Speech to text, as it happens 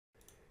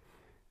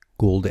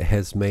Gold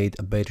has made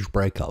a bearish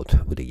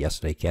breakout with a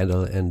yesterday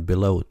candle, and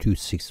below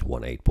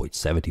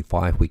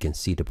 2618.75 we can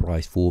see the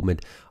price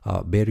formed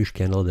a bearish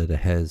candle that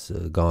has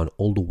gone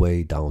all the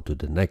way down to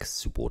the next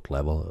support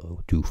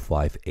level,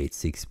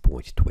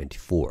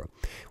 2586.24.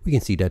 We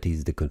can see that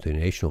is the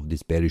continuation of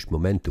this bearish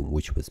momentum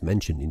which was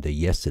mentioned in the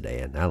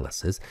yesterday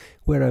analysis,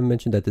 where I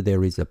mentioned that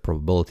there is a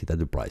probability that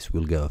the price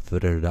will go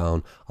further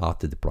down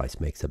after the price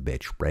makes a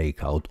bearish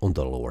breakout on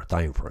the lower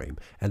time frame,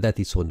 and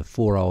that is on the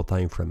 4-hour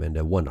time frame and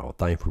the 1-hour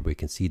time frame. We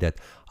can see that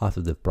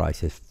after the price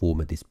has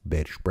formed this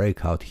bearish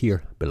breakout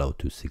here below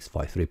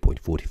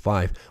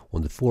 2653.45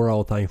 on the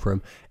 4-hour time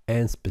frame,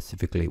 and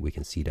specifically we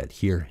can see that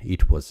here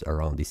it was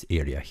around this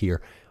area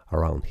here,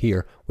 around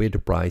here, where the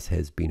price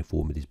has been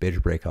formed this bearish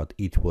breakout.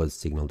 It was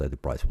signaled that the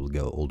price will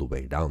go all the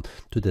way down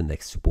to the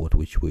next support,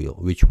 which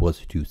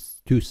was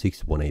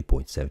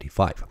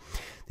 2618.75.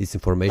 This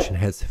information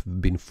has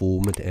been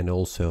formed and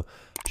also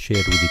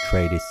shared with the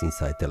traders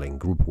inside Telegram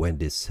group when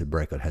this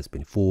breakout has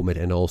been formed,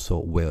 and also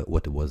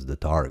what was the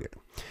target.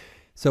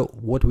 So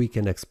what we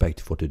can expect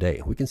for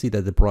today, we can see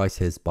that the price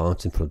has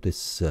bouncing from this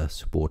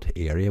support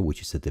area,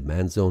 which is a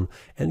demand zone,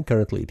 and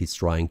currently it is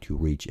trying to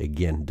reach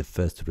again the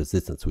first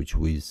resistance, which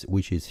is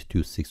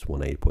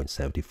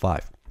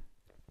 2618.75.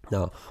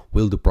 Now,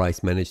 will the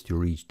price manage to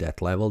reach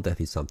that level? That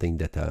is something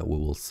that we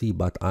will see,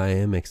 but I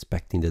am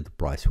expecting that the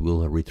price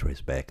will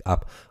retrace back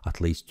up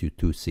at least to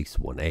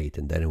 2618,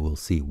 and then we'll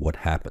see what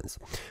happens.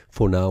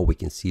 For now, we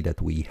can see that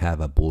we have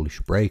a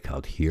bullish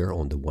breakout here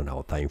on the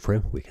 1-hour time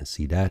frame. We can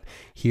see that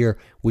here,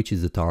 which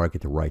is the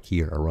target right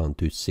here around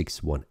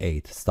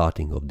 2618,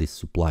 starting of this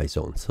supply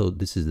zone. So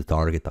this is the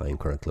target I am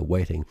currently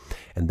waiting,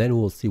 and then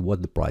we'll see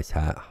what the price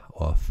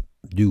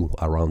do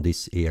around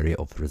this area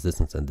of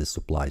resistance and this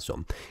supply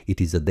zone.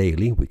 It is a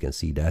daily, we can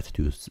see that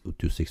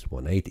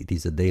 2618, it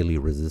is a daily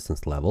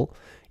resistance level.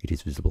 It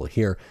is visible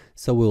here.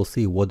 So we'll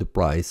see what the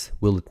price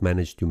will it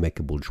manage to make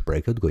a bullish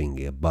breakout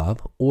going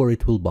above, or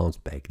it will bounce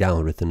back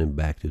down, returning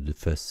back to the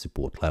first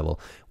support level,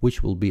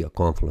 which will be a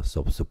confluence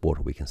of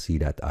support. We can see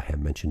that I have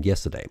mentioned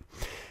yesterday.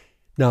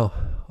 Now,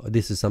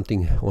 this is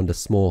something on the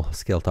small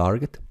scale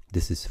target.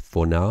 This is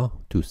for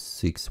now,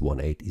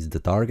 2618 is the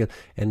target,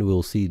 and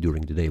we'll see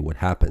during the day what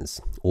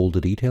happens. All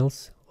the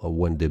details of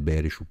when the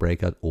bearish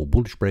breakout or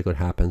bullish breakout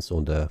happens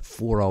on the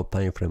 4-hour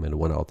time frame and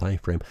 1-hour time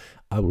frame,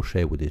 I will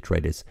share with the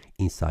traders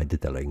inside the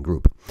Telegram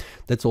group.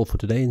 That's all for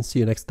today, and see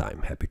you next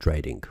time. Happy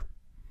trading.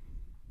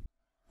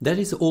 That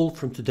is all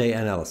from today's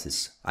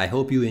analysis. I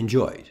hope you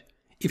enjoyed.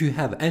 If you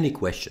have any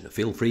question,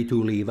 feel free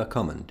to leave a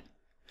comment.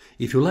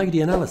 If you like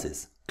the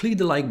analysis, click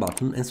the like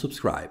button and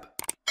subscribe.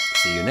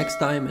 See you next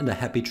time, and a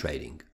happy trading.